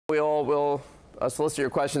We all will solicit your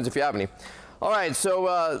questions if you have any. All right,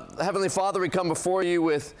 so Heavenly Father, we come before you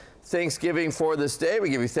with thanksgiving for this day. We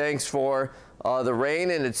give you thanks for the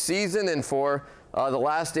rain in its season and for the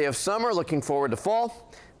last day of summer, looking forward to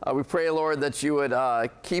fall. We pray, Lord, that you would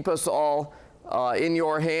keep us all in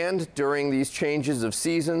your hand during these changes of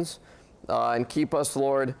seasons and keep us,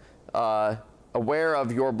 Lord, aware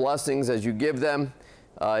of your blessings as you give them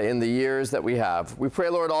in the years that we have. We pray,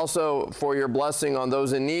 Lord, also for your blessing on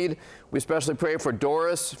those in need. We especially pray for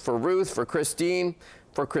Doris, for Ruth, for Christine,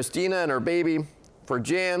 for Christina and her baby, for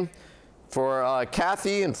Jan, for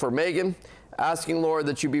Kathy and for Megan, asking, Lord,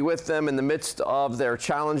 that you be with them in the midst of their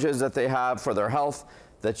challenges that they have for their health,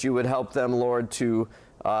 that you would help them, Lord, to,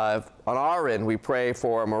 on our end, we pray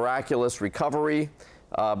for a miraculous recovery,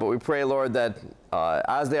 but we pray, Lord, that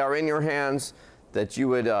as they are in your hands, that you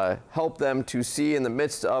would help them to see in the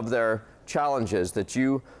midst of their challenges that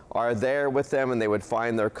you are there with them and they would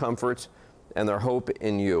find their comfort and their hope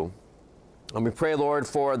in you. And we pray, Lord,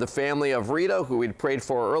 for the family of Rita, who we'd prayed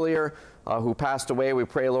for earlier, who passed away. We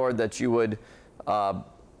pray, Lord, that you would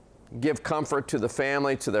give comfort to the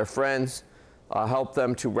family, to their friends, help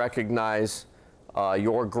them to recognize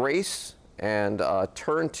your grace and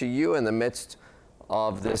turn to you in the midst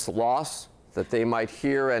of this loss, that they might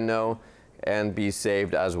hear and know and be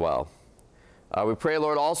saved as well. We pray,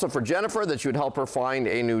 Lord, also for Jennifer, that you would help her find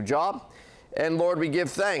a new job. And Lord, we give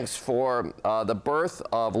thanks for the birth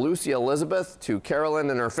of Lucy Elizabeth to Carolyn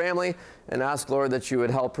and her family, and ask, Lord, that you would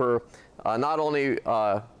help her not only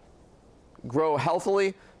grow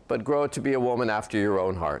healthily, but grow to be a woman after your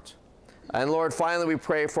own heart. And Lord, finally, we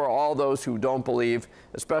pray for all those who don't believe,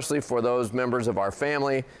 especially for those members of our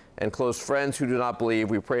family and close friends who do not believe.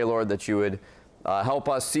 We pray, Lord, that you would help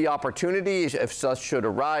us see opportunities, if such should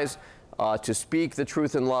arise, to speak the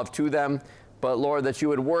truth in love to them. But Lord, that you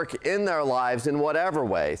would work in their lives in whatever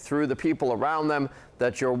way, through the people around them,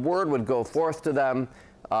 that your word would go forth to them,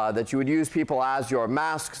 that you would use people as your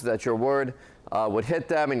masks, that your word would hit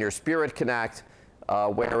them and your spirit connect,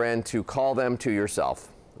 wherein to call them to yourself.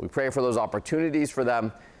 We pray for those opportunities for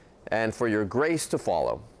them and for your grace to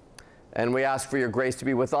follow. And we ask for your grace to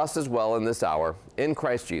be with us as well in this hour. In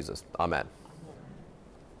Christ Jesus. Amen.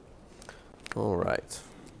 All right.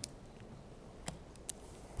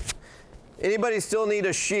 Anybody still need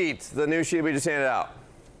a sheet? The new sheet we just handed out.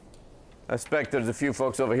 I expect there's a few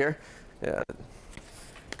folks over here. Yeah,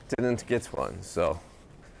 didn't get one. So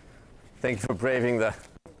thank you for braving the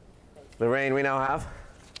rain we now have.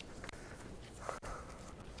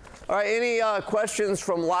 All right, any questions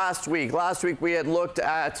from last week? Last week we had looked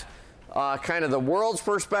at kind of the world's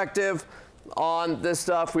perspective on this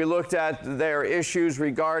stuff. We looked at their issues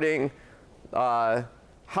regarding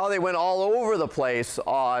how they went all over the place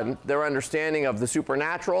on their understanding of the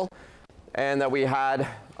supernatural, and that we had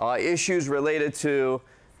issues related to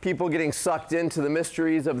people getting sucked into the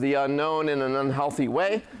mysteries of the unknown in an unhealthy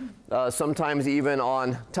way, sometimes even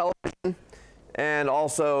on television, and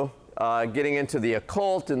also getting into the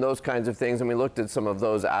occult and those kinds of things. And we looked at some of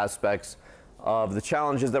those aspects of the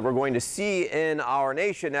challenges that we're going to see in our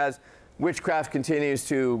nation as witchcraft continues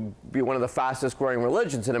to be one of the fastest growing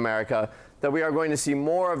religions in America, that we are going to see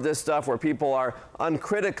more of this stuff where people are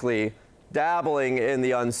uncritically dabbling in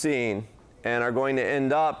the unseen and are going to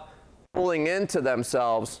end up pulling into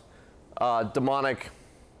themselves demonic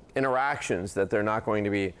interactions that they're not going to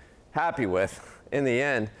be happy with in the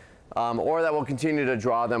end, or that will continue to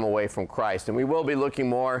draw them away from Christ. And we will be looking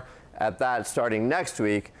more at that starting next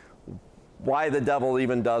week, why the devil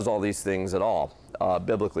even does all these things at all,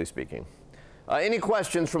 biblically speaking. Any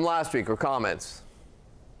questions from last week or comments?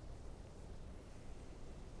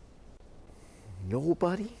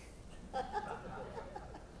 Nobody?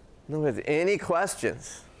 No, any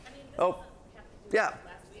questions? I mean, oh, yeah.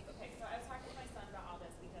 Last week. Okay, so I was talking to my son about all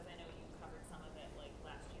this because I know you covered some of it like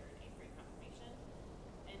last year in 8th grade confirmation,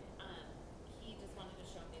 and he just wanted to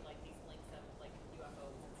show me like these links of like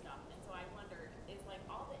UFOs and stuff. And so I wondered, is like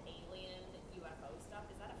all the alien UFO stuff,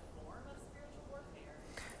 is that a form of spiritual warfare?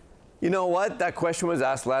 You know what? That question was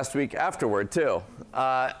asked last week afterward too.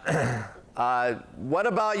 What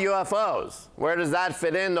about UFOs? Where does that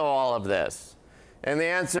fit into all of this? And the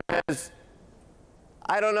answer is,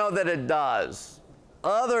 I don't know that it does,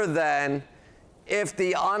 other than if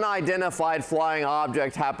the unidentified flying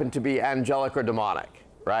object happened to be angelic or demonic,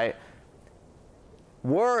 right?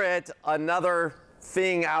 Were it another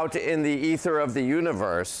thing out in the ether of the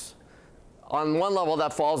universe, on one level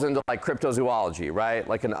that falls into like cryptozoology, right?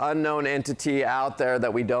 Like an unknown entity out there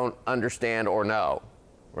that we don't understand or know,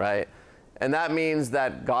 right? And that means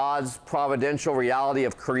that God's providential reality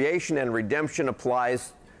of creation and redemption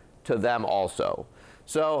applies to them also.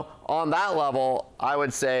 So on that level, I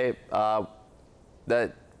would say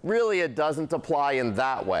that really it doesn't apply in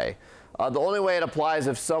that way. The only way it applies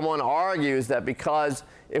if someone argues that because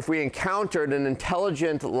if we encountered an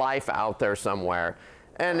intelligent life out there somewhere,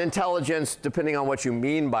 and intelligence, depending on what you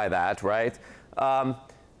mean by that, right,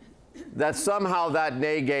 that somehow that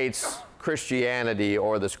negates Christianity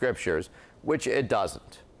or the scriptures, which it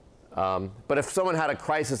doesn't. But if someone had a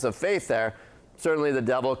crisis of faith there, certainly the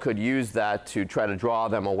devil could use that to try to draw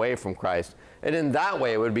them away from Christ. And in that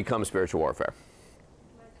way, it would become spiritual warfare.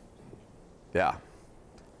 Yeah.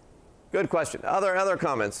 Good question. Other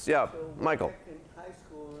comments? Yeah, So Michael. back in high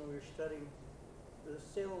school, when we were studying the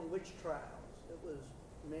Salem witch trials, it was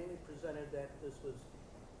mainly presented that this was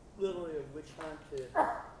literally a witch hunt to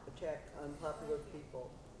attack unpopular people.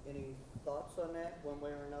 Any thoughts on that, one way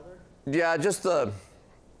or another? Yeah, just if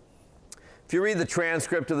you read the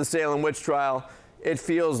transcript of the Salem witch trial, it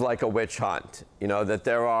feels like a witch hunt. You know, that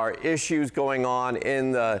there are issues going on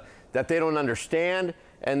that they don't understand,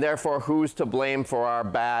 and therefore who's to blame for our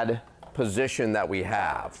bad position that we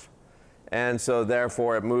have. And so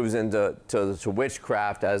therefore it moves into to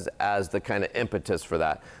witchcraft as the kind of impetus for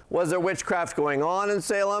that. Was there witchcraft going on in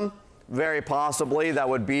Salem? Very possibly. That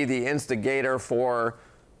would be the instigator for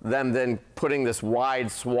them then putting this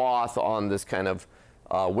wide swath on this kind of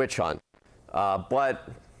witch hunt. But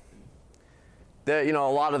you know,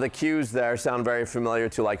 a lot of the cues there sound very familiar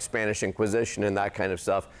to like Spanish Inquisition and that kind of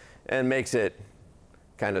stuff, and makes it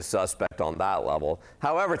kind of suspect on that level.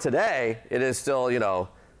 However, today it is still, you know,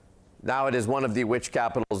 now it is one of the witch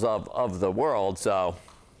capitals of the world. So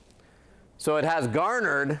it has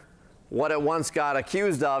garnered what it once got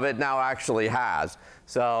accused of, it now actually has.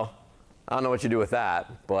 So I don't know what you do with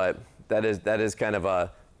that, but that is kind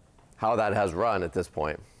of how that has run at this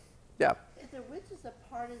point. Yeah. If the witch is a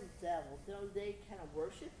part of the devil, don't they kind of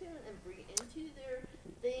worship him and bring into their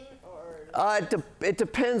thing, or? It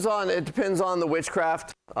depends on the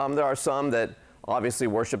witchcraft. There are some that obviously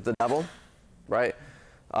worship the devil, right?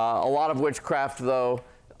 A lot of witchcraft, though,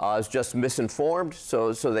 is just misinformed.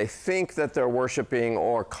 So they think that they're worshiping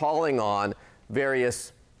or calling on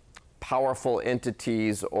various powerful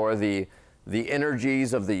entities or the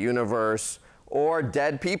energies of the universe or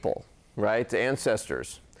dead people, right?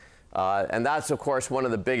 Ancestors. And that's, of course, one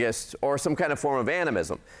of the biggest, or some kind of form of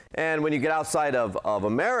animism. And when you get outside of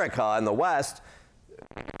America and the West,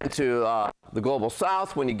 into the global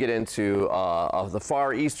South, when you get into the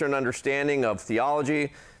far Eastern understanding of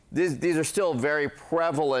theology, these are still very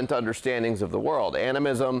prevalent understandings of the world.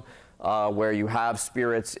 Animism, where you have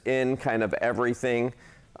spirits in kind of everything,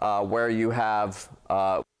 where you have,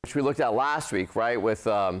 which we looked at last week, right, with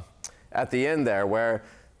at the end there, where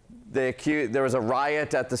there was a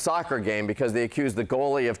riot at the soccer game because they accused the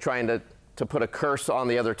goalie of trying to put a curse on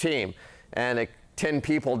the other team. And 10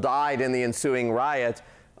 people died in the ensuing riot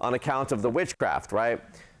on account of the witchcraft, right?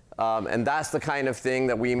 And that's the kind of thing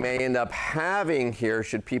that we may end up having here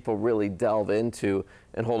should people really delve into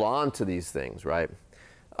and hold on to these things, right?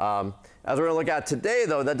 As we're going to look at today,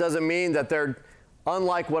 though, that doesn't mean that they're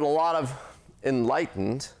unlike what a lot of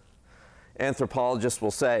enlightened anthropologists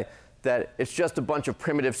will say, that it's just a bunch of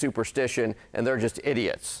primitive superstition and they're just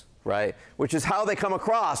idiots, right? Which is how they come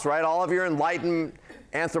across, right? All of your enlightened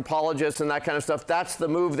anthropologists and that kind of stuff, that's the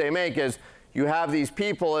move they make, is you have these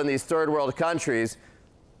people in these third world countries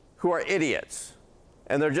who are idiots.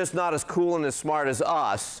 And they're just not as cool and as smart as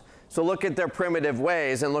us. So look at their primitive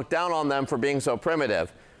ways and look down on them for being so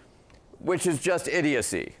primitive, which is just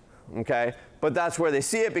idiocy, okay? But that's where they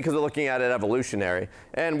see it because they're looking at it evolutionary.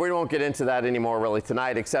 And we won't get into that anymore really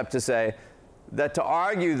tonight, except to say that to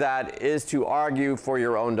argue that is to argue for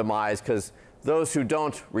your own demise, because those who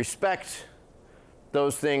don't respect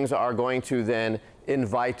those things are going to then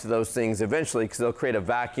invite those things eventually, because they'll create a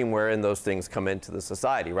vacuum wherein those things come into the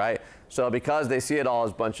society, right? So because they see it all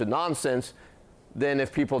as a bunch of nonsense, then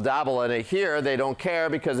if people dabble in it here, they don't care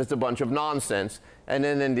because it's a bunch of nonsense. And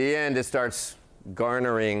then in the end, it starts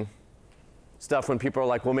garnering stuff when people are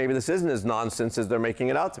like, well, maybe this isn't as nonsense as they're making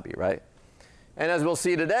it out to be, right? And as we'll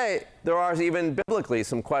see today, there are even biblically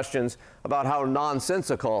some questions about how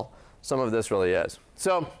nonsensical some of this really is.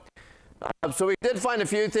 So we did find a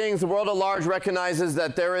few things. The world at large recognizes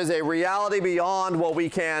that there is a reality beyond what we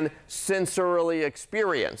can sensorily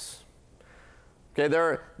experience. Okay,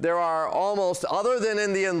 there are almost, other than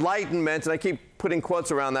in the Enlightenment, and I keep putting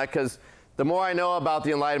quotes around that because the more I know about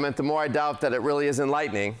the Enlightenment, the more I doubt that it really is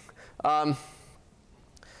enlightening.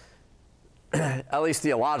 At least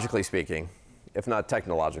theologically speaking, if not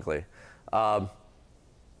technologically, that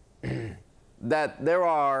there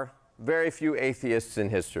are very few atheists in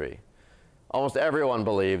history. almost everyone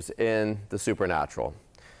believes in the supernatural.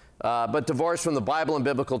 But divorced from the Bible and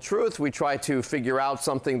biblical truth, we try to figure out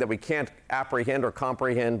something that we can't apprehend or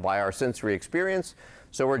comprehend by our sensory experience.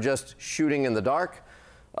 So we're just shooting in the dark.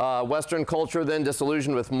 Western culture then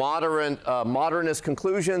disillusioned with modernist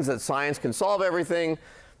conclusions that science can solve everything,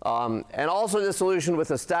 and also disillusioned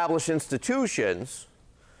with established institutions,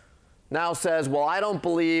 now says, well, I don't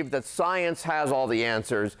believe that science has all the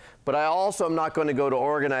answers, but I also am not going to go to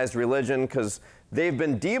organized religion because they've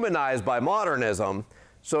been demonized by modernism.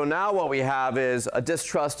 So now what we have is a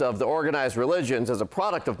distrust of the organized religions as a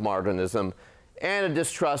product of modernism and a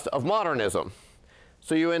distrust of modernism.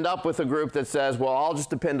 So you end up with a group that says, well, I'll just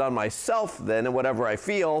depend on myself then and whatever I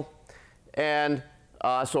feel. And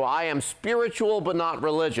so I am spiritual but not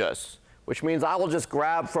religious, which means I will just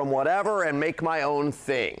grab from whatever and make my own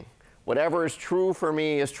thing. Whatever is true for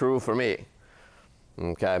me is true for me.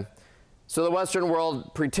 Okay? So the Western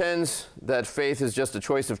world pretends that faith is just a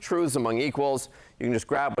choice of truths among equals. You can just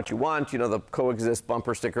grab what you want. You know, the coexist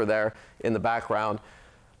bumper sticker there in the background.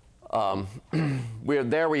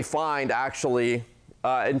 There we find actually,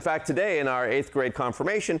 in fact, today in our 8th grade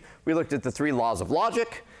confirmation, we looked at the 3 laws of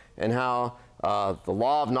logic and how the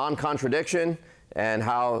law of non-contradiction and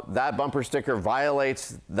how that bumper sticker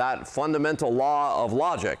violates that fundamental law of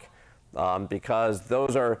logic. Because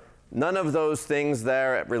those are, none of those things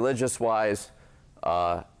there, religious-wise,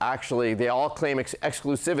 actually, they all claim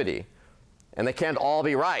exclusivity, and they can't all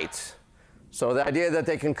be right. So the idea that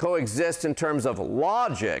they can coexist in terms of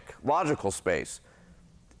logical space,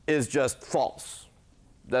 is just false.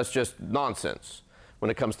 That's just nonsense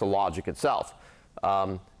when it comes to logic itself.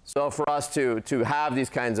 So for us to have these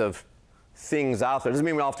kinds of things out there, doesn't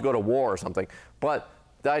mean we all have to go to war or something, but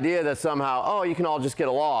the idea that somehow, oh, you can all just get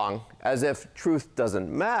along as if truth doesn't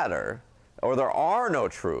matter, or there are no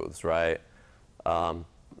truths, right?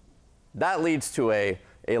 That leads to a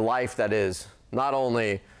life that is not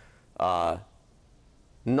only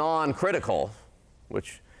non-critical,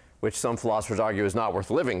 which some philosophers argue is not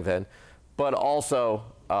worth living then, but also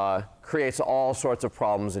creates all sorts of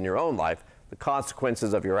problems in your own life. The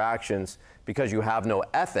consequences of your actions, because you have no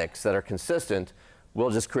ethics that are consistent, will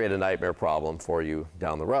just create a nightmare problem for you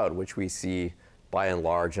down the road, which we see by and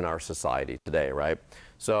large in our society today, right?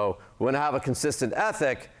 So we want to have a consistent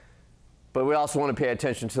ethic, but we also want to pay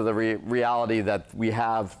attention to the reality that we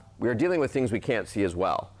are dealing with things we can't see as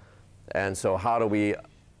well. And so how do we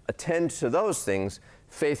attend to those things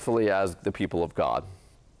faithfully as the people of God?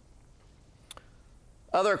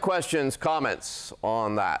 Other questions, comments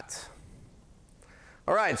on that?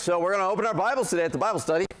 All right, so we're going to open our Bibles today at the Bible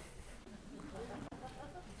study.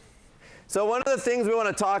 So one of the things we want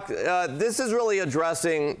to talk, this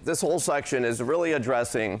whole section is really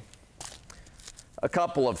addressing a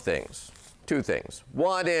couple of things, 2 things.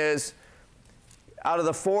 One is, out of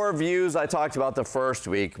the 4 views I talked about the first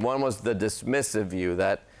week, one was the dismissive view,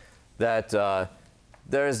 that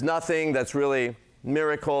there's nothing that's really,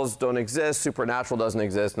 miracles don't exist, supernatural doesn't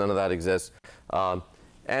exist, none of that exists. And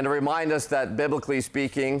to remind us that biblically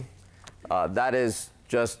speaking, that is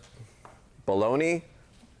just baloney.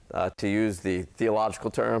 To use the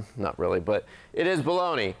theological term, not really, but it is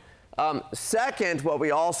baloney. Second, what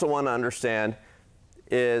we also want to understand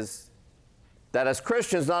is that as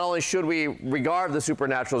Christians, not only should we regard the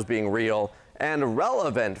supernatural as being real and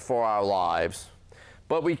relevant for our lives,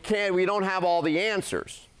 but we don't have all the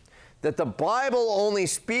answers. That the Bible only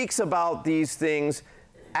speaks about these things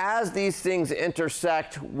as these things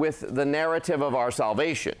intersect with the narrative of our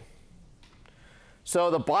salvation.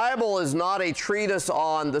 So the Bible is not a treatise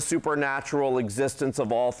on the supernatural existence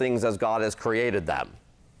of all things as God has created them.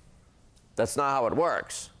 That's not how it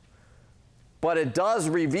works. But it does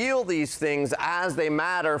reveal these things as they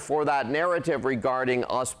matter for that narrative regarding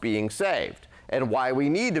us being saved and why we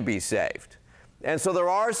need to be saved. And so there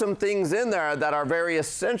are some things in there that are very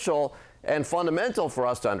essential and fundamental for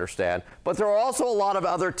us to understand. But there are also a lot of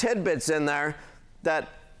other tidbits in there that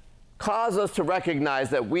cause us to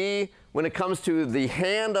recognize that we, when it comes to the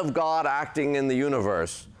hand of God acting in the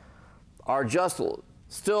universe, are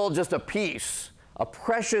still just a piece, a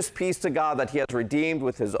precious piece to God that he has redeemed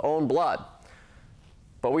with his own blood.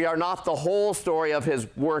 But we are not the whole story of his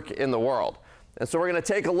work in the world. And so we're going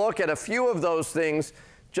to take a look at a few of those things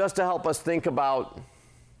just to help us think about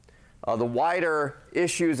the wider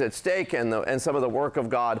issues at stake and some of the work of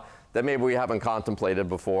God that maybe we haven't contemplated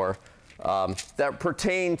before, that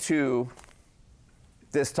pertain to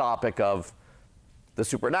this topic of the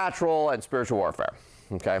supernatural and spiritual warfare.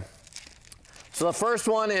 Okay? So the first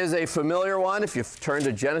one is a familiar one if you turn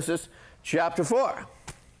to Genesis chapter 4.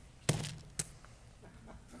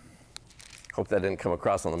 Hope that didn't come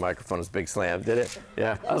across on the microphone as Big Slam, did it?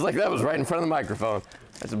 Yeah. I was like, that was right in front of the microphone.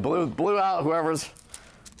 It just blew out whoever's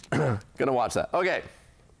going to watch that. Okay.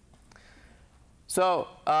 So,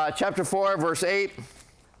 chapter 4, verse 8.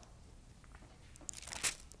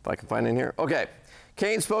 If I can find it in here. Okay.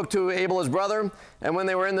 Cain spoke to Abel, his brother, and when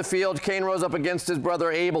they were in the field, Cain rose up against his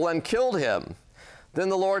brother Abel and killed him. Then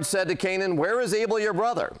the Lord said to Canaan, "Where is Abel your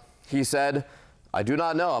brother?" He said, "I do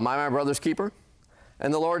not know. Am I my brother's keeper?"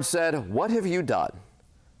 And the Lord said, "What have you done?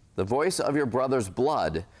 The voice of your brother's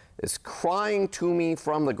blood is crying to me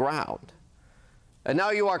from the ground. And now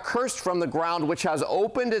you are cursed from the ground, which has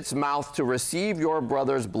opened its mouth to receive your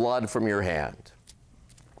brother's blood from your hand."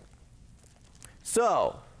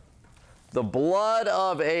 So, the blood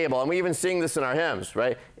of Abel, and we even sing this in our hymns,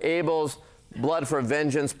 right? Abel's blood for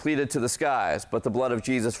vengeance pleaded to the skies, but the blood of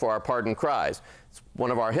Jesus for our pardon cries. It's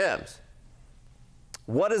one of our hymns.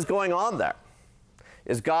 What is going on there?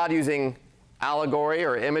 Is God using allegory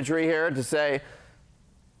or imagery here to say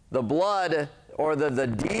the blood or the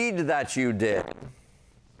deed that you did,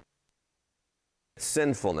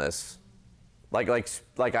 sinfulness,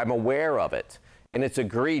 like I'm aware of it, and it's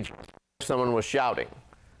egregious? Someone was shouting.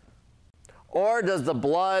 Or does the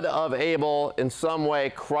blood of Abel in some way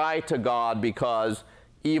cry to God because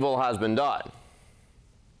evil has been done?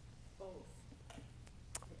 Both.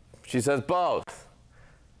 She says both.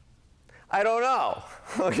 I don't know,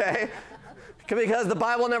 okay? Because the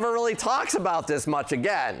Bible never really talks about this much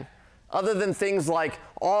again, other than things like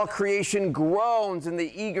all creation groans in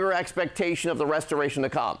the eager expectation of the restoration to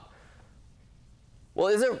come. Well,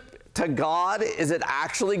 is it to God, is it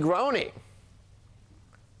actually groaning?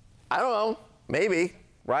 I don't know, maybe,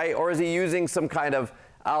 right? Or is he using some kind of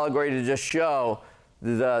allegory to just show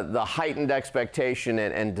the heightened expectation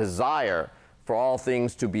and desire for all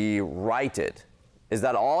things to be righted? Is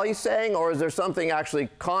that all he's saying, or is there something actually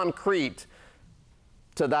concrete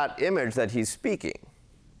to that image that he's speaking?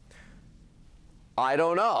 I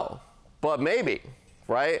don't know, but maybe,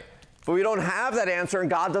 right? But we don't have that answer, and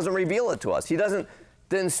God doesn't reveal it to us. He doesn't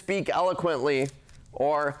then speak eloquently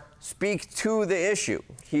or speak to the issue.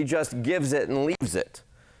 He just gives it and leaves it.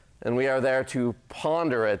 And we are there to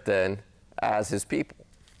ponder it then as his people.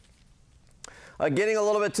 Getting a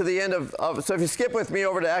little bit to the end so if you skip with me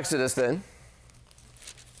over to Exodus then.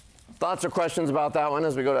 Thoughts or questions about that one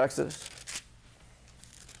as we go to Exodus?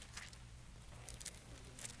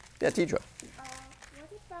 Yeah, Tidra. What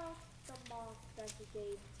about the mark that he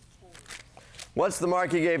gave to Cain? What's the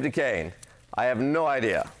mark he gave to Cain? I have no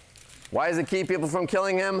idea. Why does it keep people from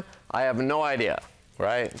killing him? I have no idea,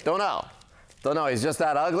 right? Don't know. Don't know. He's just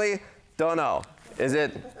that ugly? Don't know. Is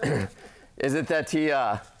it that he,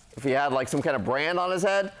 if he had like some kind of brand on his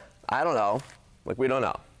head? I don't know. Like, we don't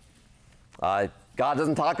know. God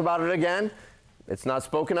doesn't talk about it again. It's not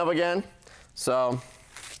spoken of again. So,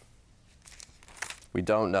 we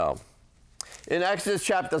don't know. In Exodus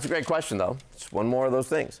chapter, that's a great question though. It's one more of those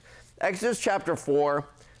things. Exodus chapter 4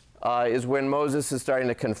 is when Moses is starting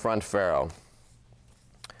to confront Pharaoh.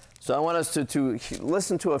 So I want us to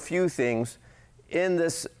listen to a few things in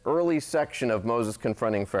this early section of Moses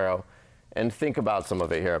confronting Pharaoh and think about some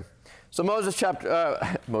of it here. So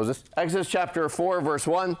Exodus chapter 4, verse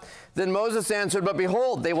 1. Then Moses answered, "But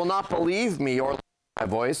behold, they will not believe me or my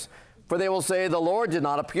voice, for they will say, 'The Lord did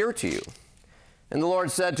not appear to you.' And the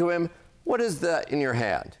Lord said to him, 'What is that in your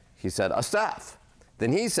hand?' He said, 'A staff.'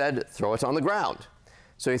 Then he said, 'Throw it on the ground.'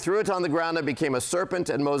 So he threw it on the ground and became a serpent,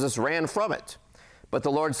 and Moses ran from it. But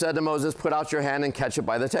the Lord said to Moses, 'Put out your hand and catch it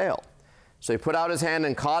by the tail.' So he put out his hand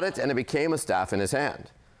and caught it, and it became a staff in his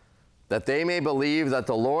hand. That they may believe that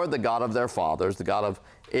the Lord, the God of their fathers, the God of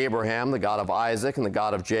Abraham, the God of Isaac, and the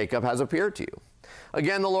God of Jacob, has appeared to you."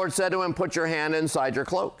 Again, the Lord said to him, "Put your hand inside your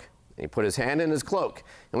cloak." And he put his hand in his cloak.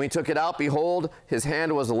 And when he took it out, behold, his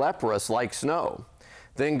hand was leprous like snow.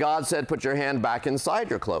 Then God said, "Put your hand back inside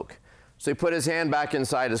your cloak." So he put his hand back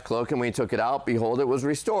inside his cloak, and when he took it out, behold, it was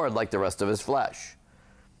restored like the rest of his flesh.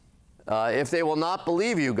 If they will not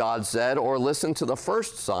believe you, God said, or listen to the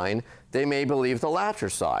first sign, they may believe the latter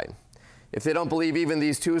sign. If they don't believe even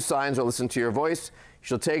these two signs or listen to your voice, you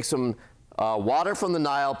shall take some water from the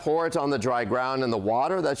Nile, pour it on the dry ground, and the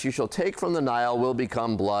water that you shall take from the Nile will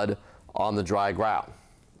become blood on the dry ground.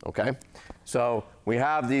 Okay? So we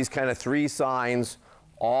have these kind of three signs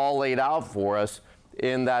all laid out for us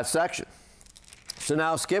in that section. So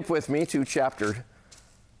now skip with me to chapter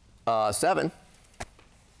 7.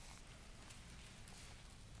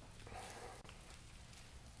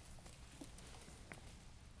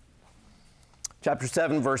 Chapter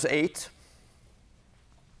 7, verse 8.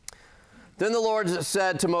 Then the Lord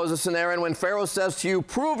said to Moses and Aaron, "When Pharaoh says to you,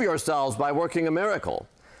 'Prove yourselves by working a miracle,'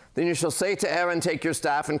 Then you shall say to Aaron, take your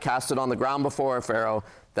staff and cast it on the ground before Pharaoh,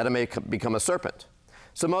 that it may become a serpent.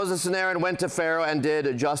 So Moses and Aaron went to Pharaoh and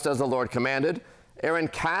did just as the Lord commanded. Aaron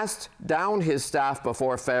cast down his staff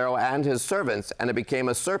before Pharaoh and his servants, and it became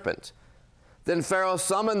a serpent. Then Pharaoh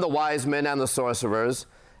summoned the wise men and the sorcerers,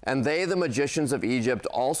 and they, the magicians of Egypt,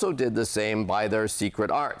 also did the same by their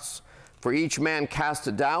secret arts. For each man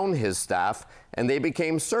cast down his staff, and they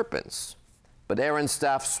became serpents. But Aaron's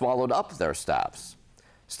staff swallowed up their staffs.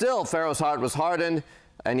 Still, Pharaoh's heart was hardened,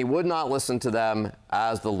 and he would not listen to them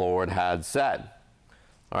as the Lord had said.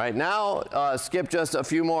 All right, now skip just a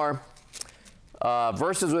few more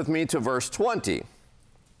verses with me to verse 20.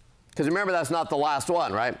 Because remember, that's not the last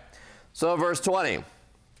one, right? So verse 20.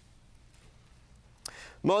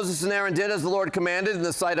 Moses and Aaron did as the Lord commanded in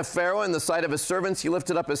the sight of Pharaoh, in the sight of his servants. He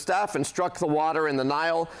lifted up his staff and struck the water in the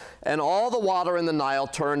Nile, and all the water in the Nile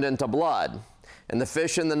turned into blood. And the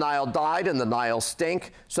fish in the Nile died, and the Nile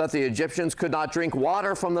stank, so that the Egyptians could not drink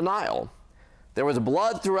water from the Nile. There was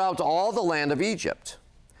blood throughout all the land of Egypt.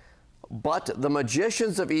 But the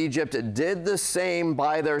magicians of Egypt did the same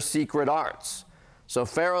by their secret arts. So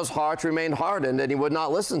Pharaoh's heart remained hardened, and he would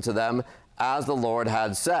not listen to them, as the Lord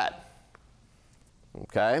had said.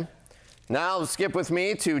 Okay? Now skip with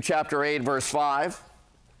me to chapter 8, verse 5.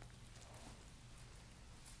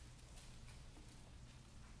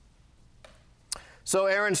 So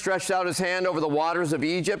Aaron stretched out his hand over the waters of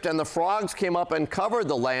Egypt, and the frogs came up and covered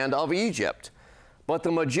the land of Egypt. But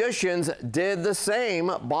the magicians did the same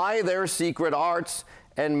by their secret arts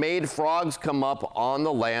and made frogs come up on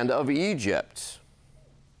the land of Egypt.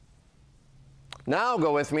 Now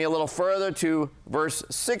go with me a little further to verse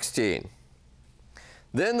 16.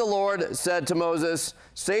 Then the Lord said to Moses,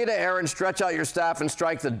 say to Aaron, stretch out your staff and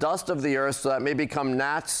strike the dust of the earth so that it may become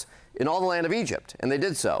gnats in all the land of Egypt. And they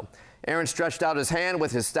did so. Aaron stretched out his hand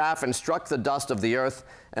with his staff and struck the dust of the earth,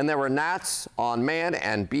 and there were gnats on man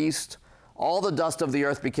and beast. All the dust of the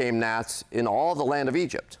earth became gnats in all the land of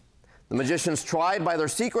Egypt. The magicians tried by their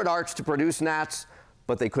secret arts to produce gnats,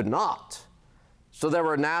 but they could not. So there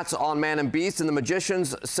were gnats on man and beast, and the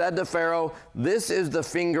magicians said to Pharaoh, this is the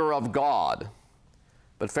finger of God.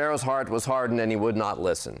 But Pharaoh's heart was hardened, and he would not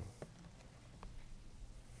listen.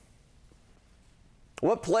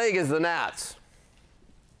 What plague is the gnats?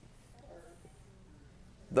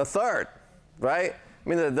 The third, right? I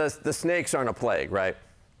mean, the snakes aren't a plague, right?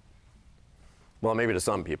 Well, maybe to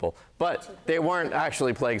some people, but they weren't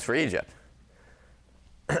actually plagues for Egypt.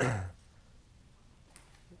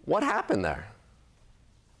 What happened there?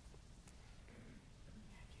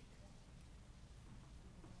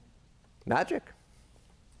 Magic?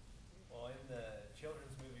 Well, in the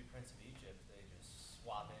children's movie Prince of Egypt, they just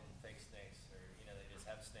swap in fake snakes, or they just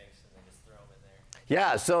have snakes and they just throw them in there.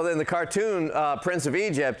 Yeah, so in the cartoon Prince of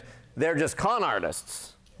Egypt, they're just con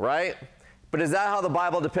artists, right? But is that how the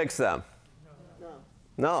Bible depicts them?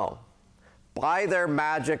 No. By their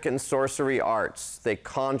magic and sorcery arts, they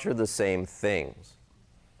conjure the same things.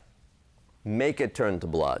 Make it turn to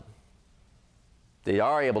blood. They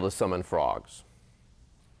are able to summon frogs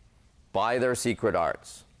by their secret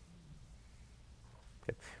arts.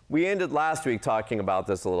 Okay. We ended last week talking about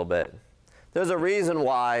this a little bit. There's a reason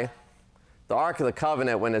why the Ark of the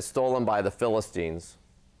Covenant, when it's stolen by the Philistines,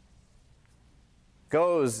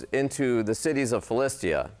 goes into the cities of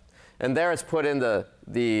Philistia. And there it's put in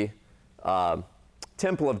the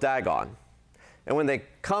temple of Dagon. And when they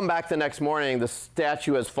come back the next morning, the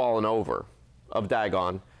statue has fallen over of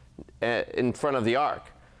Dagon in front of the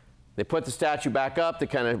ark. They put the statue back up. They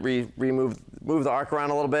kind of move the ark around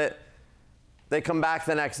a little bit. They come back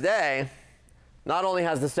the next day. Not only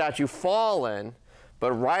has the statue fallen,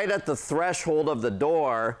 but right at the threshold of the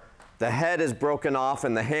door, the head is broken off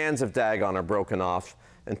and the hands of Dagon are broken off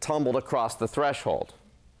and tumbled across the threshold.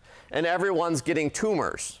 And everyone's getting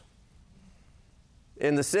tumors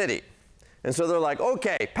in the city. And so they're like,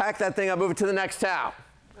 okay, pack that thing up, move it to the next town.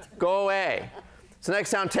 Go away. So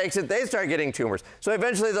next town takes it, they start getting tumors. So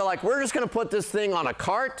eventually they're like, we're just going to put this thing on a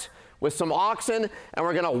cart with some oxen, and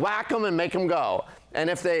we're going to whack them and make them go. And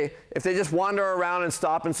if they just wander around and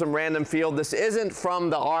stop in some random field, this isn't from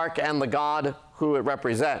the ark and the God who it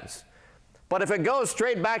represents. But if it goes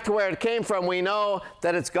straight back to where it came from, we know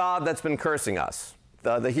that it's God that's been cursing us.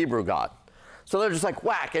 The Hebrew God. So they're just like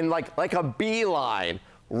whack and like a beeline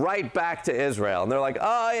right back to Israel. And they're like,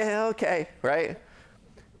 oh yeah, okay, right?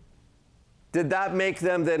 Did that make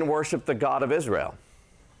them then worship the God of Israel?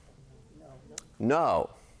 No.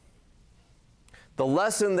 The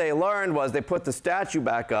lesson they learned was they put the statue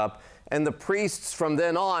back up, and the priests from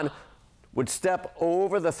then on would step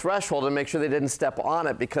over the threshold and make sure they didn't step on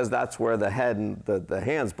it, because that's where the head and the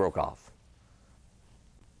hands broke off.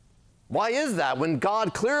 Why is that when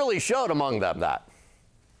God clearly showed among them that?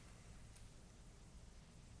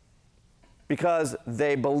 Because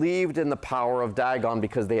they believed in the power of Dagon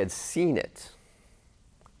because they had seen it.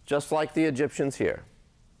 Just like the Egyptians here.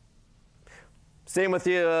 Same with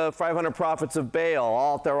the 500 prophets of Baal,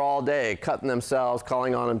 all out there all day, cutting themselves,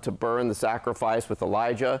 calling on them to burn the sacrifice with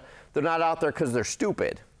Elijah. They're not out there because they're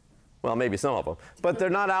stupid. Well, maybe some of them. But they're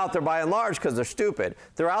not out there by and large because they're stupid.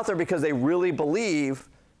 They're out there because they really believe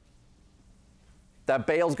that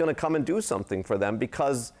Baal's going to come and do something for them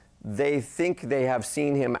because they think they have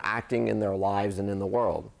seen him acting in their lives and in the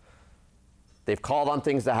world. They've called on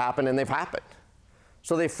things to happen and they've happened.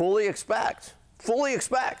 So they fully expect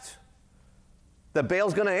that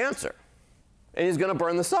Baal's going to answer and he's going to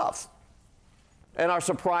burn the stuff, and are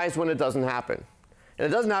surprised when it doesn't happen. And it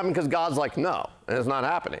doesn't happen because God's like, no, and it's not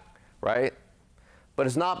happening, right? But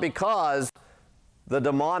it's not because the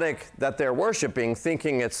demonic that they're worshiping,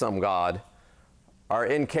 thinking it's some God, are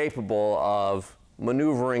incapable of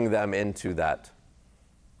maneuvering them into that.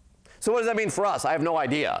 So what does that mean for us? I have no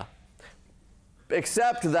idea.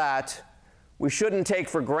 Except that we shouldn't take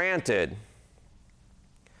for granted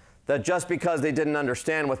that just because they didn't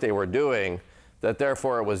understand what they were doing, that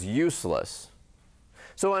therefore it was useless.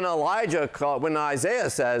 So when when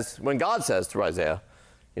God says through Isaiah,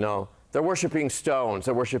 you know, they're worshiping stones,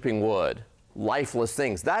 they're worshiping wood, lifeless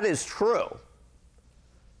things. That is true.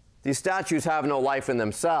 These statues have no life in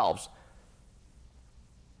themselves.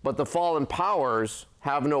 But the fallen powers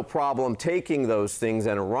have no problem taking those things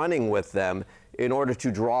and running with them in order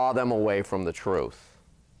to draw them away from the truth.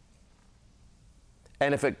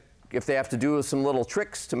 And if they have to do some little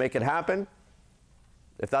tricks to make it happen,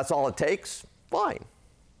 if that's all it takes, fine.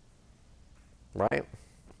 Right?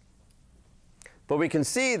 But we can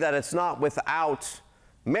see that it's not without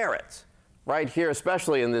merit. Right here,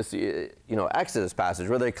 especially in this Exodus passage,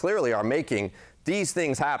 where they clearly are making these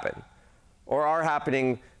things happen, or are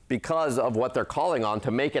happening because of what they're calling on to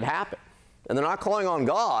make it happen. And they're not calling on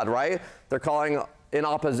God, right? They're calling in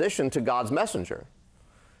opposition to God's messenger.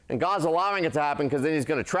 And God's allowing it to happen because then he's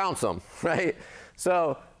going to trounce them, right?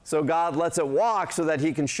 So God lets it walk so that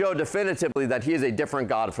he can show definitively that he is a different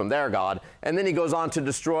God from their God. And then he goes on to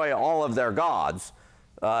destroy all of their gods.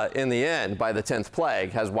 In the end, by the 10th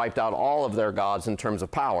plague, has wiped out all of their gods in terms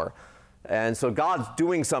of power. And so God's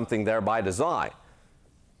doing something there by design.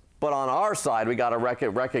 But on our side, we got to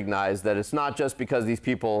recognize that it's not just because these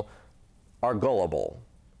people are gullible.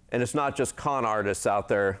 And it's not just con artists out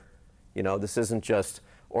there. You know, this isn't just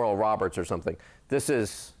Oral Roberts or something. This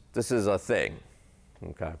is a thing.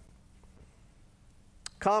 Okay.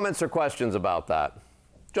 Comments or questions about that?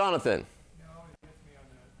 Jonathan.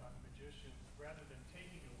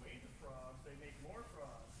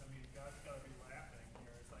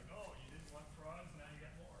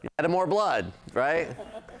 You added more blood, right?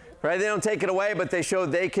 Right? They don't take it away, but they show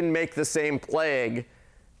they can make the same plague.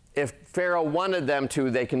 If Pharaoh wanted them to,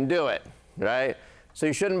 they can do it, right? So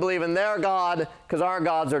you shouldn't believe in their God, because our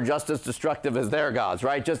gods are just as destructive as their gods,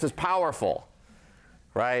 right? Just as powerful,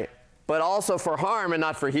 right? But also for harm and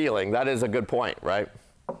not for healing. That is a good point, right?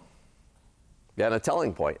 Yeah, and a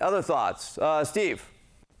telling point. Other thoughts? Steve?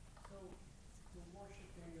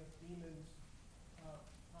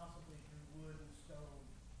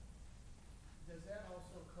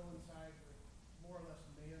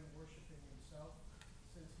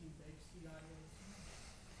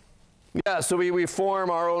 Yeah, so we form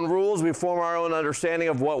our own rules, we form our own understanding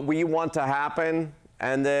of what we want to happen,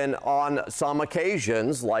 and then on some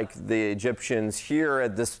occasions, like the Egyptians here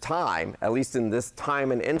at this time, at least in this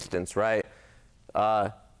time and instance, right,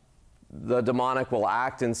 the demonic will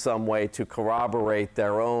act in some way to corroborate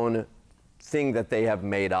their own thing that they have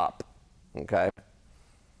made up, okay?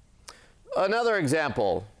 Another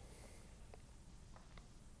example,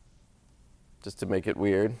 just to make it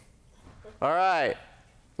weird. All right.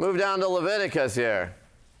 Move down to Leviticus here.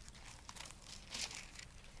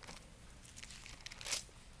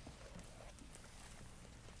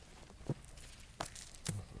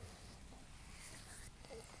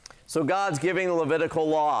 So God's giving the Levitical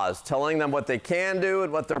laws, telling them what they can do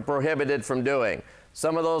and what they're prohibited from doing.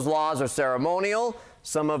 Some of those laws are ceremonial,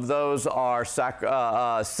 some of those are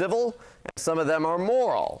civil, and some of them are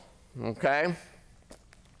moral. Okay?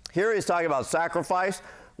 Here he's talking about sacrifice,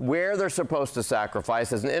 where they're supposed to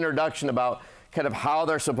sacrifice, as an introduction about kind of how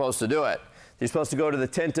they're supposed to do it. You're supposed to go to the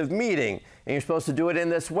tent of meeting, and you're supposed to do it in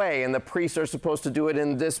this way, and the priests are supposed to do it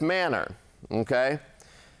in this manner, okay?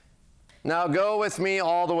 Now go with me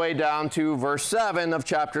all the way down to verse 7 of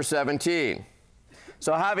chapter 17.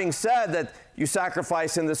 So having said that you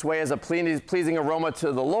sacrifice in this way as a pleasing aroma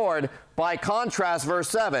to the Lord, by contrast, verse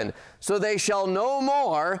 7, so they shall no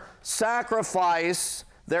more sacrifice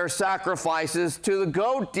their sacrifices to the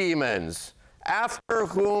goat demons, after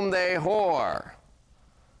whom they whore.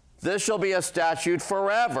 This shall be a statute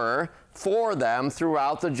forever for them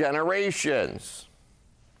throughout the generations.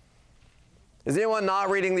 Is anyone not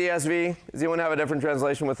reading the ESV? Does anyone have a different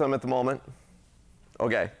translation with them at the moment?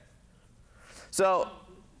 Okay. So,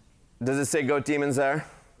 does it say goat demons there?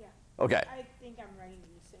 Yeah. Okay. I think I'm writing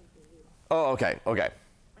the same thing you. Oh, okay, okay.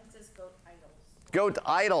 Mine says goat idols. Goat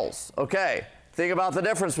idols. Okay. Think about the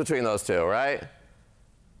difference between those two, right?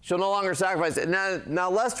 She'll no longer sacrifice it. Now,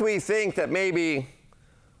 lest we think that maybe,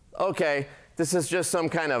 okay, this is just some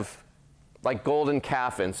kind of like golden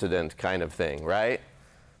calf incident kind of thing, right?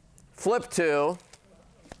 Flip to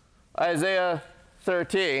Isaiah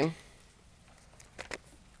 13.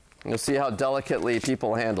 You'll see how delicately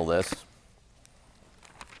people handle this.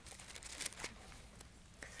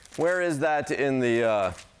 Where is that in the,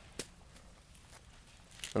 I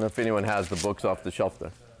don't know if anyone has the books off the shelf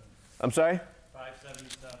there. I'm sorry?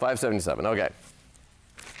 577. 577, okay.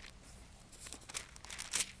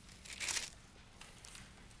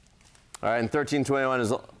 All right, and 1321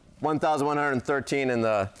 is 1113 in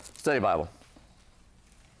the study Bible.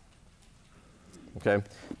 Okay,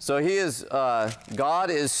 so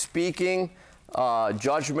God is speaking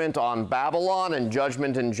judgment on Babylon and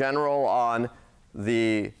judgment in general on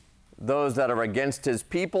those that are against his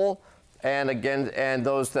people and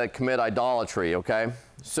those that commit idolatry, okay?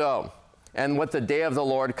 So, and what the day of the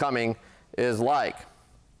Lord coming is like.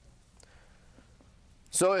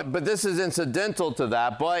 So, but this is incidental to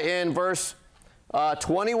that, but in verse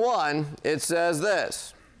 21, it says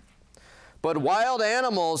this. But wild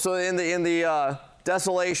animals, so in the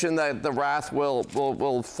desolation that the wrath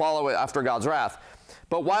will follow it after God's wrath.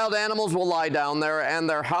 But wild animals will lie down there, and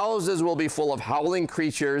their houses will be full of howling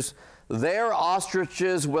creatures. There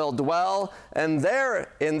ostriches will dwell, and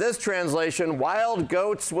there, in this translation, wild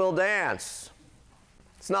goats will dance.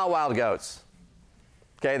 It's not wild goats.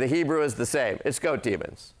 Okay, the Hebrew is the same. It's goat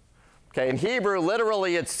demons. Okay, in Hebrew,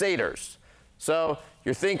 literally, it's satyrs. So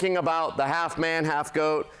you're thinking about the half man, half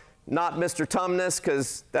goat, not Mr. Tumnus,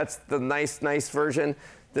 because that's the nice version.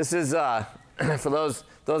 This is, for those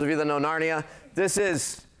of you that know Narnia, this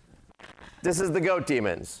is the goat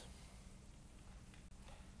demons.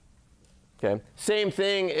 Okay, same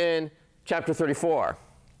thing in chapter 34.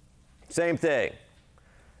 Same thing.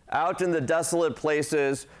 Out in the desolate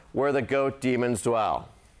places where the goat demons dwell.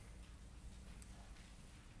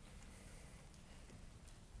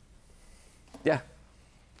 Yeah.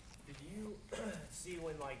 Did you see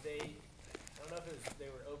when I don't know if they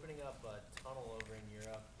were opening up a tunnel over in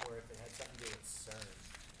Europe or if it had something to do with CERN.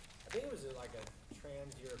 I think it was like a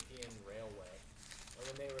trans-European railway. And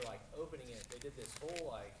when they were opening it, they did this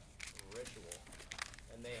whole ritual.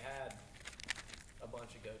 And they had a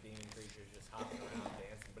bunch of goat demon creatures just hopping around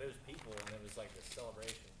dancing. But it was people and it was like this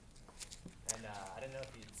celebration. And I didn't know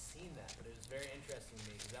if you'd seen that, but it was very interesting to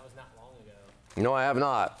me because that was not long ago. No, I have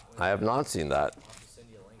not. I have not seen that. I'll just send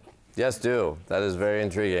you a link. Yes, do. That is very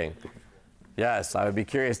intriguing. Yes, I would be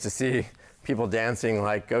curious to see people dancing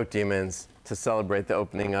like goat demons to celebrate the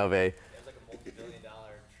opening of a It was like a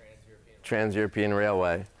multi-billion-dollar trans-European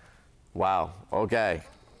railway. Wow. Okay.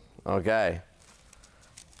 Okay.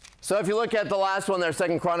 So if you look at the last one there,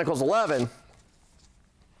 2 Chronicles 11,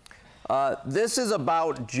 this is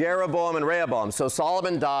about Jeroboam and Rehoboam. So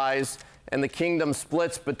Solomon dies, and the kingdom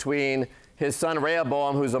splits between his son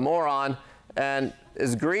Rehoboam, who's a moron, and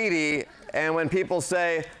is greedy. And when people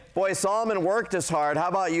say, boy, Solomon worked this hard, how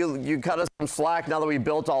about you cut us some slack now that we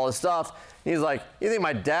built all this stuff? He's like, you think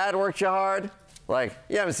my dad worked you hard? Like,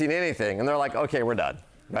 you haven't seen anything. And they're like, okay, we're done,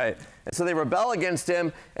 right? And so they rebel against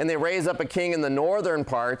him, and they raise up a king in the northern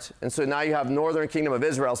part. And so now you have northern kingdom of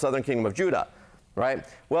Israel, southern kingdom of Judah, right?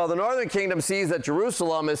 Well, the northern kingdom sees that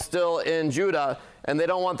Jerusalem is still in Judah, and they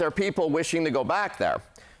don't want their people wishing to go back there.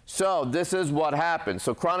 So this is what happened.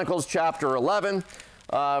 So Chronicles chapter 11,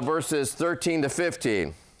 verses 13 to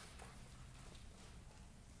 15.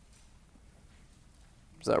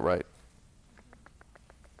 Is that right?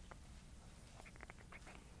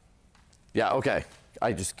 Yeah, okay.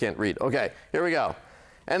 I just can't read. Okay, here we go.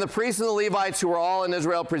 And the priests and the Levites who were all in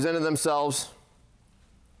Israel presented themselves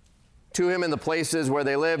to him in the places where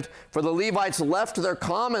they lived. For the Levites left their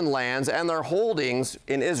common lands and their holdings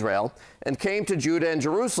in Israel and came to Judah and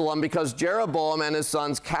Jerusalem because Jeroboam and his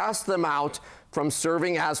sons cast them out from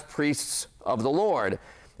serving as priests of the Lord.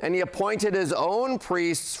 and he appointed his own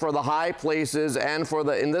priests for the high places and for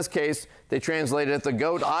the, in this case, they translated it, the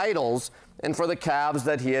goat idols, and for the calves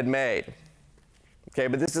that he had made. Okay,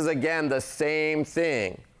 but this is again the same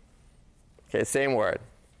thing. Okay, same word.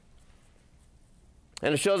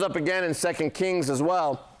 And it shows up again in 2 Kings as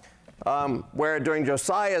well, where during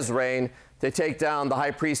Josiah's reign, they take down, the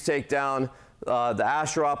high priests take down the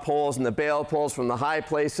Asherah poles and the Baal poles from the high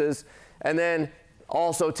places, and then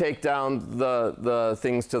also take down the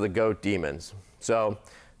things to the goat demons. So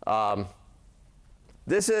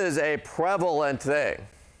this is a prevalent thing.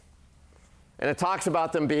 And it talks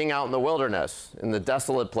about them being out in the wilderness, in the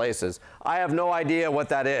desolate places. I have no idea what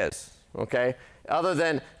that is, okay? Other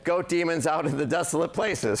than goat demons out in the desolate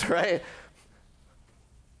places, right?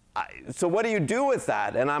 So what do you do with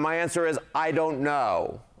that? And my answer is, I don't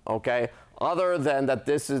know, okay? Other than that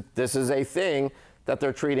this is a thing that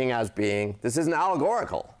they're treating as being, this isn't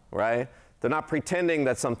allegorical, right? They're not pretending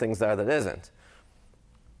that something's there that isn't.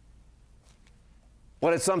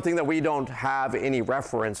 But it's something that we don't have any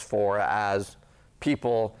reference for as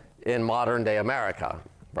people in modern day America,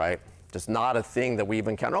 right? Just not a thing that we've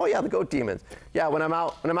encountered. Oh yeah, the goat demons. Yeah, when I'm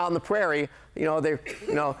out in the prairie, there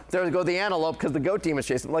go the antelope because the goat demons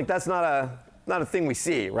chase them. Like that's not a thing we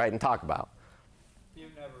see, right, and talk about.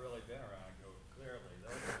 You've never really been around a goat, clearly.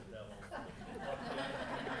 Those are the devils.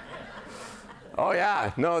 Oh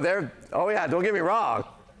yeah, no, don't get me wrong.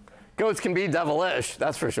 Goats can be devilish,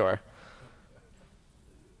 that's for sure.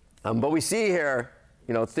 But we see here,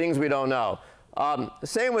 things we don't know.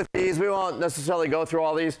 Same with these. We won't necessarily go through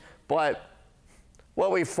all these, but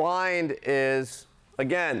what we find is,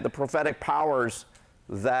 again, the prophetic powers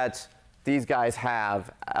that these guys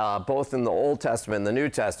have, both in the Old Testament and the New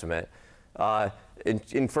Testament.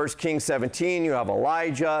 In 1 Kings 17, you have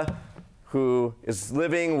Elijah, who is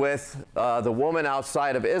living with the woman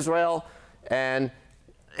outside of Israel, and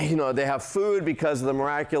they have food because of the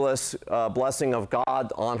miraculous blessing of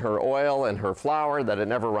God on her oil and her flour, that it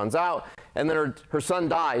never runs out. And then her son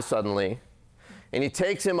dies suddenly, and he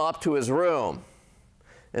takes him up to his room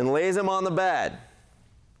and lays him on the bed,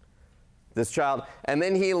 this child. And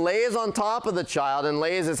then he lays on top of the child and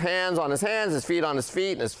lays his hands on his hands, his feet on his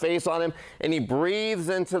feet, and his face on him, and he breathes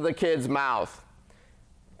into the kid's mouth.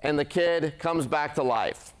 And the kid comes back to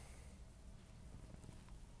life.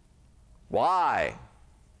 Why?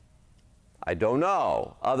 I don't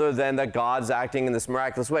know, other than that God's acting in this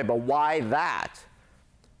miraculous way. But why that?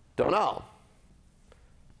 Don't know.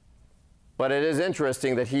 But it is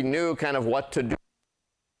interesting that he knew kind of what to do. We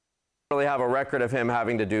don't really have a record of him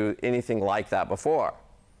having to do anything like that before.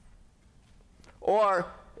 Or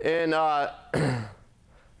in, if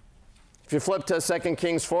you flip to 2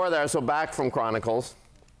 Kings 4 there, so back from Chronicles.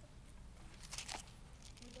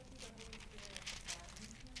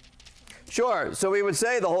 Sure, so we would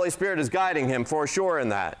say the Holy Spirit is guiding him for sure in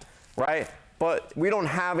that, right? But we don't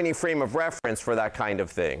have any frame of reference for that kind of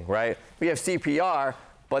thing, right? We have CPR,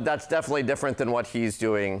 but that's definitely different than what he's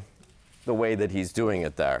doing, the way that he's doing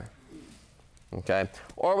it there, okay?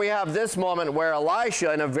 Or we have this moment where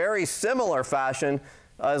Elisha, in a very similar fashion,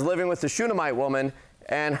 is living with the Shunammite woman,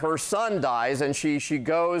 and her son dies, and she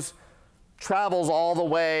travels all the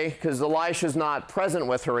way, because Elisha's not present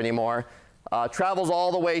with her anymore, travels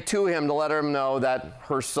all the way to him to let him know that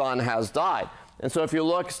her son has died. And so if you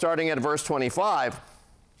look starting at verse 25,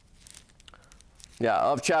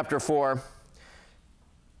 of chapter 4,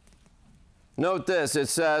 note this, it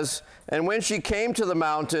says, "And when she came to the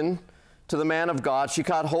mountain, to the man of God, she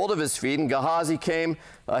caught hold of his feet, and Gehazi came,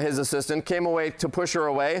 his assistant, came away to push her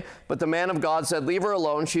away. But the man of God said, 'Leave her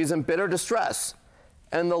alone, she's in bitter distress.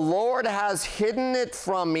 And the Lord has hidden it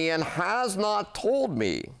from me and has not told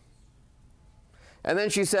me.' And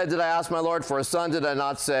then she said, 'Did I ask my Lord for a son? Did I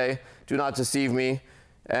not say, do not deceive me?'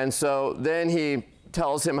 And so then he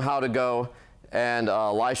tells him how to go, and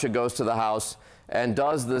Elisha goes to the house and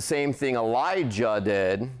does the same thing Elijah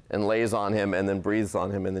did, and lays on him and then breathes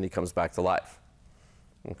on him, and then he comes back to life.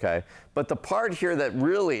 Okay? But the part here that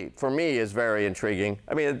really, for me, is very intriguing,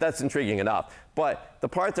 I mean, that's intriguing enough, but the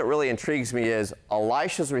part that really intrigues me is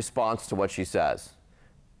Elisha's response to what she says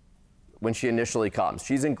when she initially comes.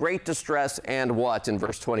 She's in great distress, and what in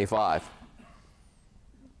verse 25?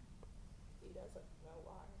 He doesn't know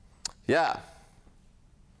why. Yeah.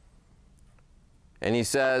 And he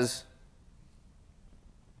says,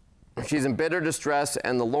 she's in bitter distress,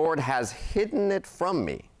 and the Lord has hidden it from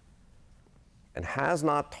me and has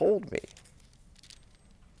not told me.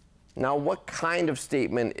 Now, what kind of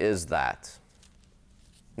statement is that,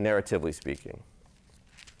 narratively speaking?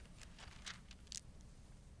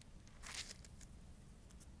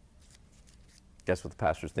 Guess what the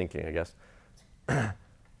pastor's thinking, I guess.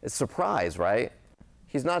 It's surprise, right?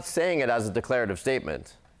 He's not saying it as a declarative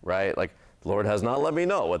statement, right? Like, the Lord has not let me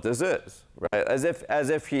know what this is, right? As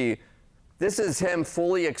if this is him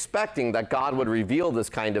fully expecting that God would reveal this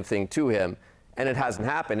kind of thing to him, and it hasn't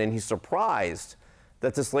happened, and he's surprised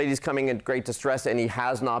that this lady's coming in great distress, and he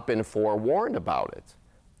has not been forewarned about it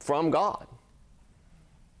from God,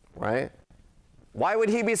 right? Why would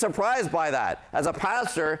he be surprised by that? As a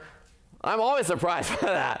pastor, I'm always surprised by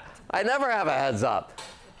that. I never have a heads up.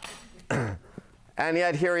 And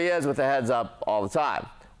yet here he is with a heads up all the time.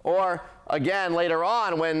 Or again, later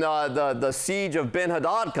on when the siege of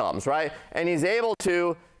Ben-Hadad comes, right? And he's able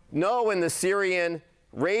to know when the Syrian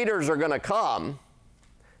raiders are going to come,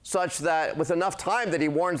 such that with enough time that he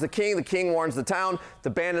warns the king warns the town, the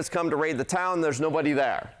bandits come to raid the town, there's nobody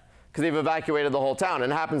there because they've evacuated the whole town.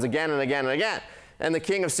 And it happens again and again and again. And the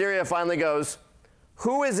king of Syria finally goes,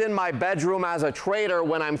 who is in my bedroom as a traitor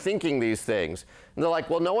when I'm thinking these things? And they're like,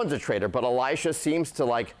 well, no one's a traitor, but Elisha seems to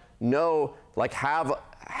like know, like have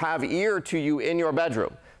ear to you in your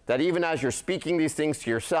bedroom, that even as you're speaking these things to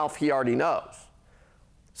yourself, he already knows.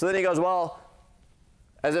 So then he goes, well,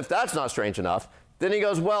 as if that's not strange enough, then he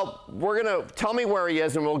goes, well, we're going to tell me where he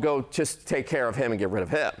is and we'll go just take care of him and get rid of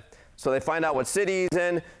him. So they find out what city he's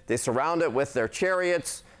in, they surround it with their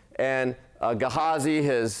chariots, and Gehazi,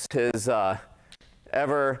 his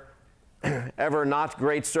ever not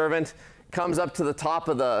great servant, comes up to the top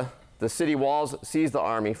of the city walls, sees the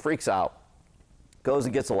army, freaks out, goes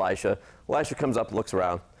and gets Elisha. Elisha comes up and looks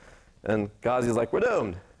around, and Gehazi's like, we're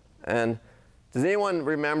doomed. And does anyone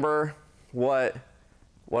remember what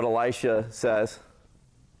Elisha says? Is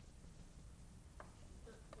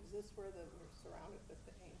this where we're surrounded with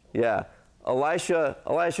the angel? Yeah.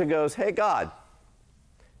 Elisha goes, hey, God,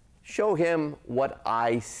 show him what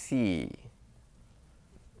I see.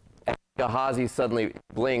 And Gehazi suddenly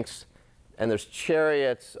blinks, and there's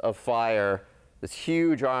chariots of fire, this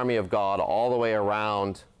huge army of God all the way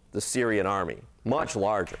around the Syrian army, much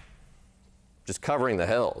larger, just covering the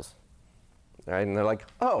hills. Right? And they're like,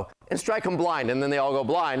 oh, and strike them blind. And then they all go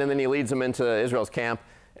blind, and then he leads them into Israel's camp,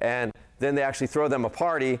 and then they actually throw them a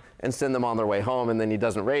party and send them on their way home, and then he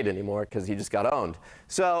doesn't raid anymore because he just got owned.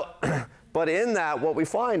 So, but in that, what we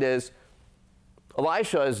find is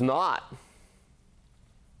Elisha is not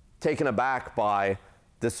taken aback by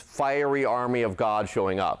this fiery army of God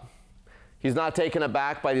showing up. He's not taken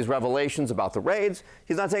aback by these revelations about the raids.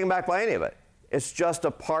 He's not taken aback by any of it. It's just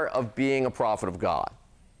a part of being a prophet of God.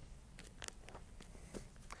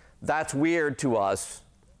 That's weird to us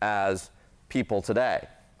as people today.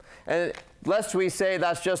 And lest we say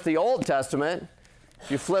that's just the Old Testament,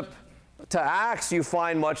 if you flip to Acts, you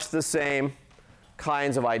find much the same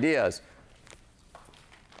kinds of ideas.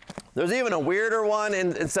 There's even a weirder one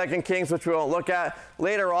in 2 Kings, which we won't look at.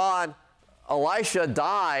 Later on, Elisha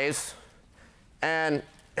dies, and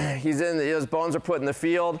his bones are put in the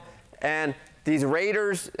field, and these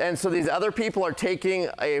raiders, and so these other people are taking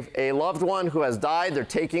a loved one who has died. They're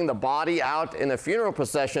taking the body out in a funeral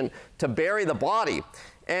procession to bury the body.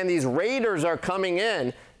 And these raiders are coming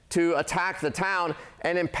in to attack the town,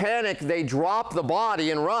 and in panic, they drop the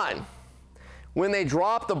body and run. When they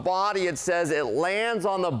drop the body, it says it lands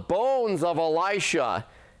on the bones of Elisha,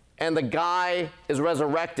 and the guy is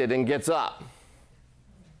resurrected and gets up.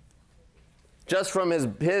 Just from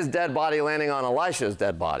his dead body landing on Elisha's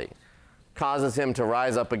dead body causes him to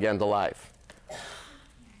rise up again to life.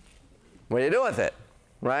 What do you do with it,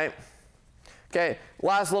 right? Okay,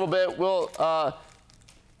 last little bit.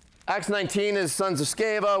 Acts 19 is sons of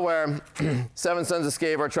Sceva, where 7 sons of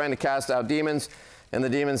Sceva are trying to cast out demons. And the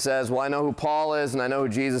demon says, well, I know who Paul is, and I know who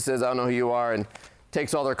Jesus is, I don't know who you are, and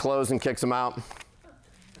takes all their clothes and kicks them out.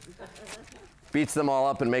 Beats them all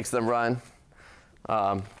up and makes them run.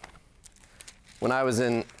 When I was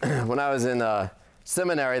in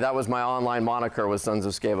seminary, that was my online moniker, was Sons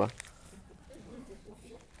of Sceva.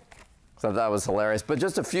 So that was hilarious. But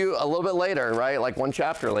just a little bit later, right, like one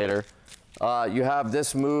chapter later, you have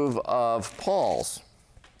this move of Paul's.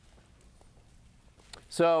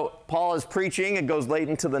 So Paul is preaching. It goes late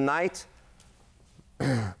into the night.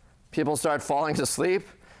 People start falling to sleep.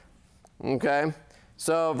 Okay.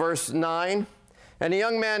 So verse 9. And a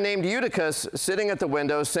young man named Eutychus, sitting at the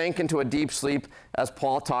window, sank into a deep sleep as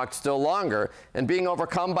Paul talked still longer. And being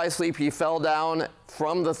overcome by sleep, he fell down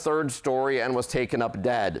from the 3rd story and was taken up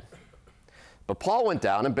dead. But Paul went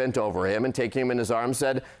down and bent over him, and taking him in his arms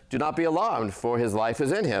said, do not be alarmed, for his life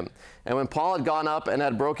is in him. And when Paul had gone up and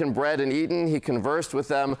had broken bread and eaten, he conversed with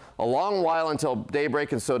them a long while until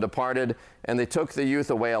daybreak, and so departed. And they took the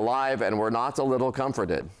youth away alive and were not a little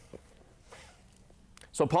comforted.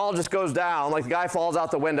 So Paul just goes down, like the guy falls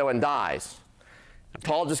out the window and dies.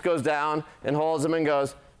 Paul just goes down and holds him and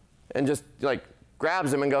goes, and just like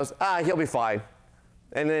grabs him and goes, he'll be fine.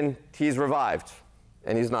 And then he's revived,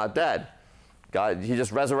 and he's not dead. He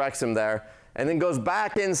just resurrects him there, and then goes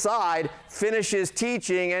back inside, finishes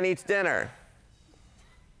teaching, and eats dinner.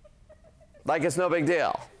 Like it's no big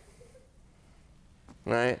deal.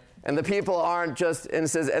 Right? And the people aren't just, and it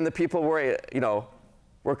says, and the people were,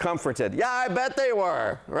 were comforted. Yeah, I bet they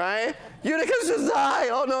were, right? Eutychus just died.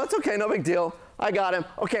 Oh, no, it's okay, no big deal. I got him.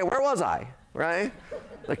 Okay, where was I, right?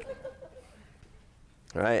 Like,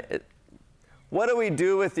 right? What do we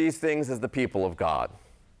do with these things as the people of God?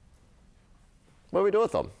 What do we do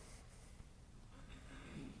with them?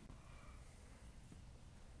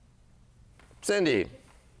 Cindy.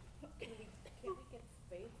 Can we get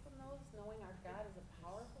faith from those, knowing our God is a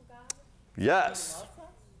powerful God? Yes. He loves us?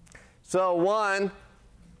 So one,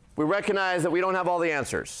 we recognize that we don't have all the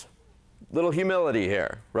answers. Little humility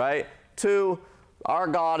here, right? Two, our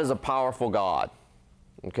God is a powerful God,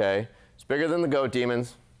 okay? It's bigger than the goat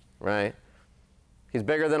demons, right? He's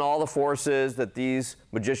bigger than all the forces that these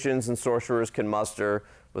magicians and sorcerers can muster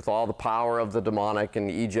with all the power of the demonic and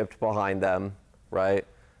Egypt behind them, right?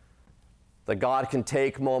 That God can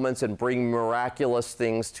take moments and bring miraculous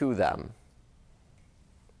things to them.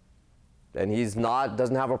 And he's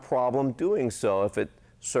doesn't have a problem doing so if it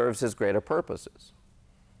serves his greater purposes.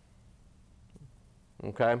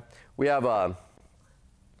 Okay? We have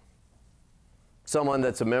someone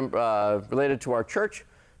that's a member related to our church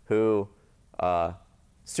who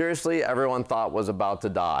seriously everyone thought was about to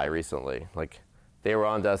die recently. Like they were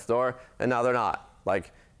on death's door, and now they're not.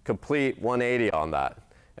 Like complete 180 on that.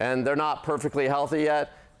 And they're not perfectly healthy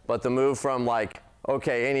yet, but the move from like,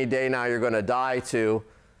 okay, any day now you're going to die to,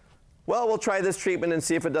 well, we'll try this treatment and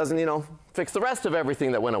see if it doesn't, fix the rest of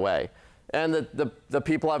everything that went away. And the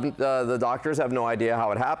people have, the doctors have no idea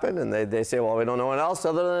how it happened, and they say, well, we don't know what else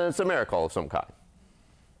other than it's a miracle of some kind,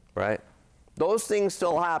 right? Those things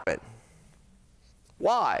still happen.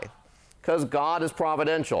 Why? Because God is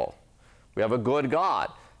providential. We have a good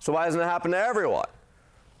God. So why doesn't it happen to everyone?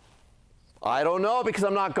 I don't know, because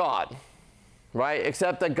I'm not God, right?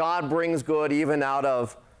 Except that God brings good even out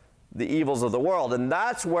of the evils of the world. And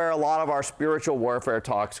that's where a lot of our spiritual warfare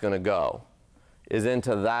talk's going to go, is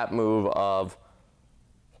into that move of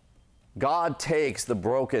God takes the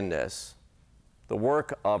brokenness, the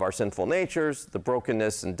work of our sinful natures, the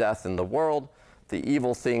brokenness and death in the world, the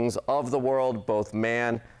evil things of the world, both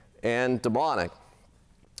man and demonic,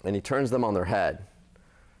 and he turns them on their head,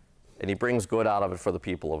 and he brings good out of it for the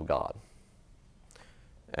people of God.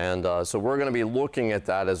 And so we're going to be looking at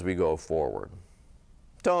that as we go forward.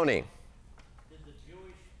 Tony. Did the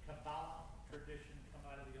Jewish Kabbalah tradition come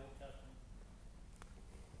out of the Old Testament?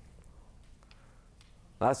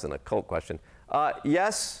 That's an occult question.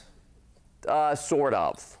 Yes, sort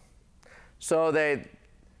of. So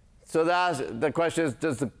that's the question is,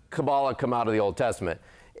 does the Kabbalah come out of the Old Testament?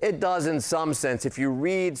 It does in some sense. If you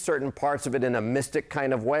read certain parts of it in a mystic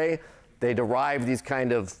kind of way, they derive these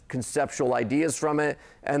kind of conceptual ideas from it.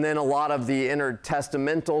 And then a lot of the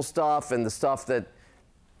intertestamental stuff and the stuff that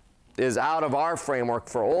is out of our framework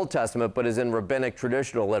for Old Testament but is in rabbinic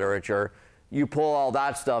traditional literature, you pull all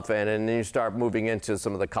that stuff in and then you start moving into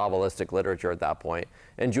some of the Kabbalistic literature at that point,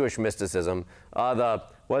 and Jewish mysticism. The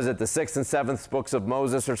 6th and 7th books of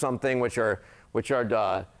Moses or something, which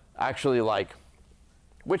are actually like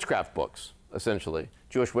witchcraft books, essentially,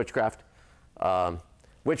 Jewish witchcraft.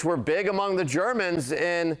 Which were big among the Germans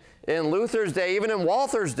in Luther's day, even in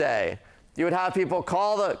Walther's day. You would have people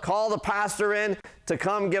call the pastor in to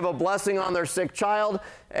come give a blessing on their sick child,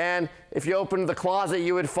 and if you opened the closet,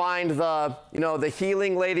 you would find the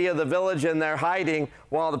healing lady of the village in there hiding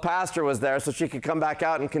while the pastor was there, so she could come back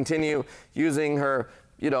out and continue using her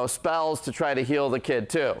spells to try to heal the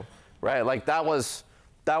kid too, right? Like that was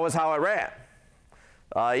how it ran,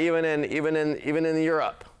 even in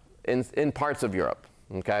Europe, in parts of Europe.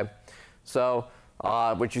 Okay, so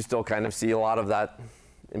which you still kind of see a lot of that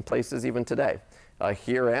in places even today,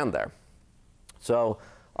 here and there. So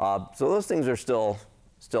those things are still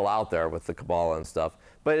out there with the Kabbalah and stuff,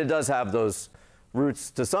 but it does have those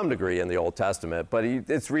roots to some degree in the Old Testament. But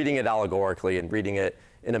it's reading it allegorically and reading it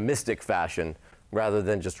in a mystic fashion rather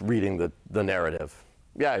than just reading the narrative.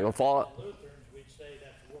 Yeah, you want to follow? Lutherans, we'd say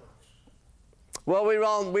that's works. Well,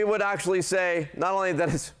 we would actually say not only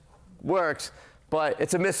that it works, but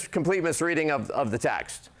it's a complete misreading of the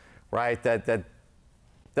text, right? That the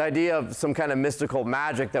idea of some kind of mystical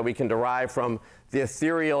magic that we can derive from the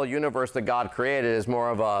ethereal universe that God created is more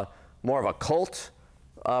of a cult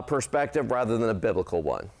perspective rather than a biblical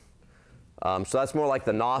one. So that's more like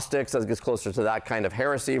the Gnostics. That gets closer to that kind of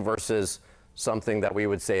heresy versus something that we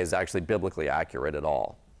would say is actually biblically accurate at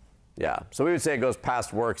all. Yeah, so we would say it goes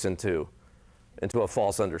past works into a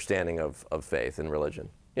false understanding of faith and religion.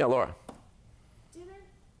 Yeah, Laura. Didn't,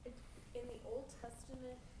 in the Old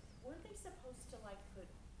Testament, weren't they supposed to like put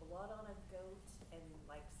blood on a goat and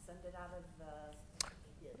like send it out of the,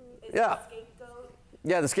 is Yeah. it the scapegoat?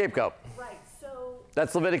 Yeah, the scapegoat. Right, so,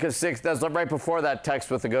 That's Leviticus 6. That's right before that text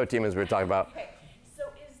with the goat demons we were talking about. okay, so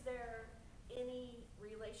is there any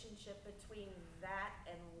relationship between that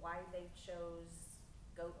and why they chose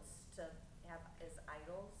goats to have as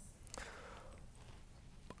idols?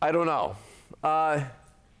 I don't know.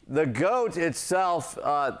 The goat itself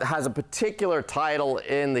has a particular title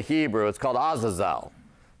in the Hebrew. It's called Azazel,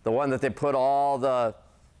 the one that they put all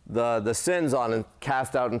the sins on and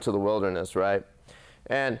cast out into the wilderness, right?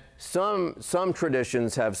 And some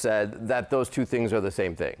traditions have said that those two things are the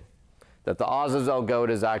same thing, that the Azazel goat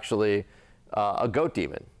is actually a goat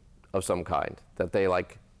demon of some kind, that they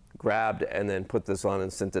like grabbed and then put this on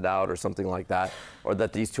and sent it out or something like that, or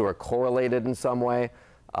that these two are correlated in some way.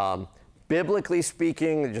 Biblically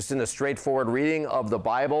speaking, just in a straightforward reading of the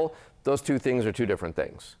Bible, those two things are two different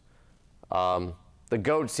things. The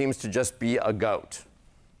goat seems to just be a goat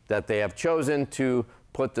that they have chosen to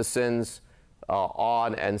put the sins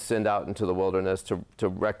on and send out into the wilderness to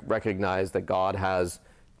recognize that God has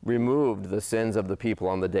removed the sins of the people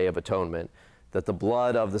on the Day of Atonement, that the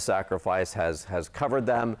blood of the sacrifice has covered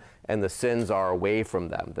them and the sins are away from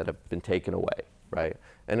them, that have been taken away, right?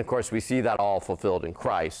 And of course, we see that all fulfilled in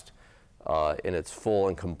Christ in its full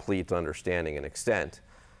and complete understanding and extent.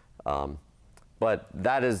 But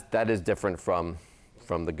that is different from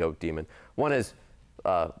the goat demon. One is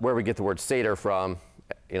where we get the word satyr from,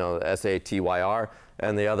 S-A-T-Y-R,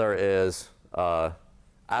 and the other is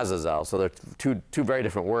Azazel. So they're two very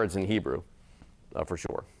different words in Hebrew, for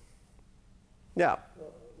sure. Yeah.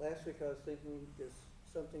 Well, last week I was thinking just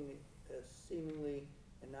something as seemingly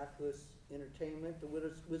innocuous entertainment, the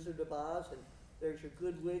Wizard of Oz, and there's your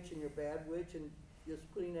good witch and your bad witch, and just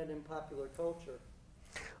putting that in popular culture.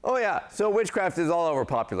 Oh yeah, so witchcraft is all over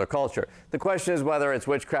popular culture. The question is whether it's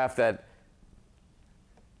witchcraft that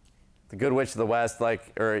the Good Witch of the West,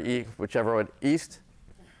 whichever one, East?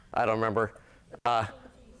 I don't remember. I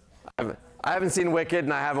haven't seen Wicked,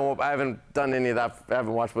 and I haven't done any of that. I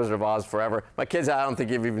haven't watched Wizard of Oz forever. My kids, I don't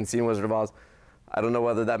think you've even seen Wizard of Oz. I don't know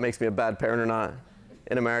whether that makes me a bad parent or not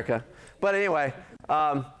in America. But anyway,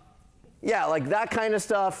 yeah, like that kind of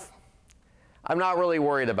stuff, I'm not really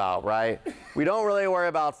worried about, right? We don't really worry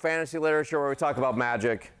about fantasy literature where we talk about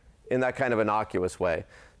magic in that kind of innocuous way.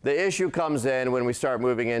 The issue comes in when we start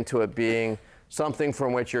moving into it being something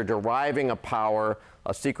from which you're deriving a power,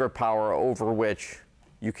 a secret power over which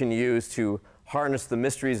you can use to harness the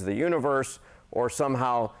mysteries of the universe, or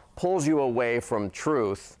somehow pulls you away from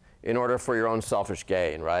truth in order for your own selfish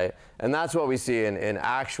gain, right? And that's what we see in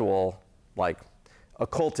actual, like,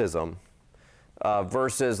 occultism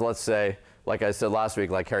versus, let's say, like I said last week,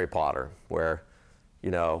 like Harry Potter, where,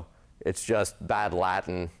 it's just bad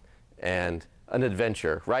Latin and an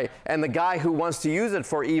adventure, right? And the guy who wants to use it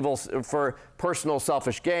for personal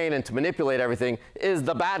selfish gain and to manipulate everything is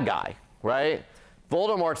the bad guy, right?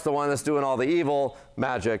 Voldemort's the one that's doing all the evil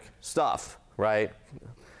magic stuff, right?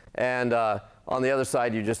 And on the other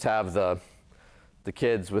side, you just have the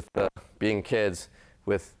kids being kids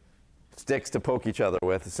with sticks to poke each other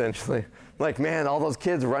with, essentially. Like, man, all those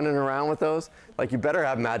kids running around with those, like, you better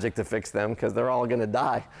have magic to fix them because they're all going to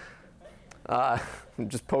die.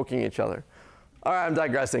 Just poking each other. All right, I'm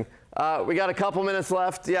digressing. We got a couple minutes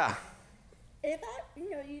left. Yeah. If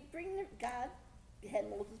you bring God had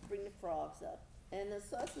Moses bring the frogs up, and the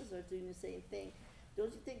saucers are doing the same thing.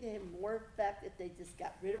 Don't you think they have more effect if they just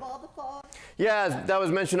got rid of all the frogs? Yeah, that was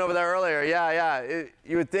mentioned over there earlier. Yeah.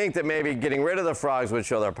 You would think that maybe getting rid of the frogs would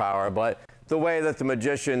show their power, but the way that the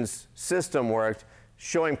magician's system worked,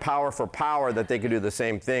 showing power for power, that they could do the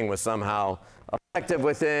same thing, was somehow effective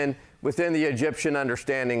within the Egyptian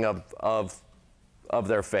understanding of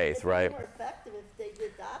their faith, right? More effective if they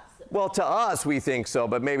did the opposite. Well, to us, we think so,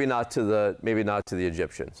 but maybe not to the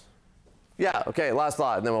Egyptians. Yeah. Okay. Last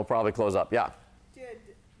thought, and then we'll probably close up. Yeah.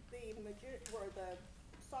 Were the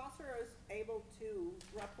sorcerers able to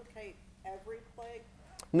replicate every plague?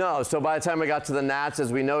 No. So by the time we got to the gnats,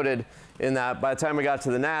 as we noted in that, by the time we got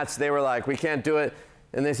to the gnats, they were like, we can't do it.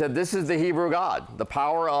 And they said, this is the Hebrew God, the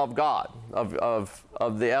power of God,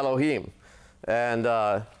 of the Elohim. And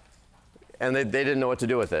they didn't know what to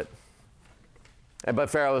do with it. But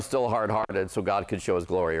Pharaoh was still hard-hearted, so God could show his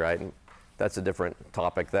glory, right? And that's a different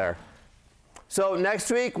topic there. So next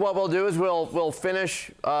week, what we'll do is we'll finish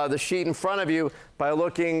the sheet in front of you by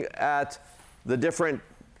looking at the different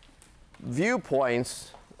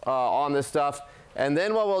viewpoints on this stuff. And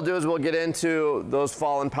then what we'll do is we'll get into those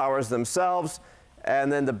fallen powers themselves,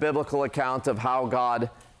 and then the biblical account of how God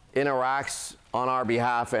interacts on our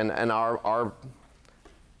behalf and our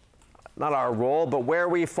not our role, but where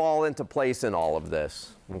we fall into place in all of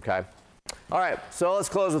this, okay? All right, so let's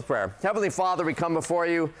close with prayer. Heavenly Father, we come before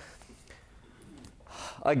you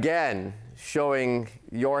again, showing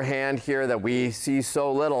your hand here that we see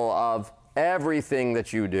so little of everything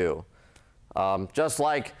that you do. Just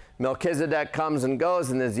like Melchizedek comes and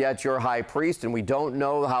goes and is yet your high priest, and we don't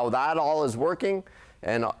know how that all is working,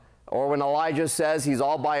 or when Elijah says he's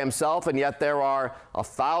all by himself, and yet there are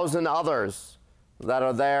 1,000 others that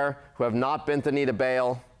are there who have not bent the knee to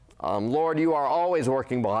Baal. Lord, you are always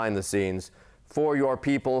working behind the scenes for your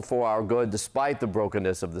people, for our good, despite the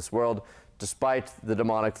brokenness of this world, despite the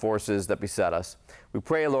demonic forces that beset us. We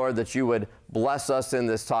pray, Lord, that you would bless us in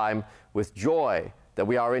this time with joy that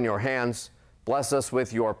we are in your hands. Bless us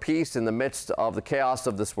with your peace in the midst of the chaos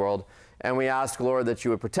of this world. And we ask, Lord, that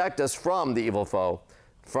you would protect us from the evil foe,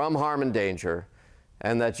 from harm and danger,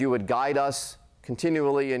 and that you would guide us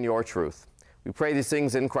continually in your truth. We pray these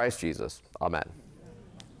things in Christ Jesus. Amen.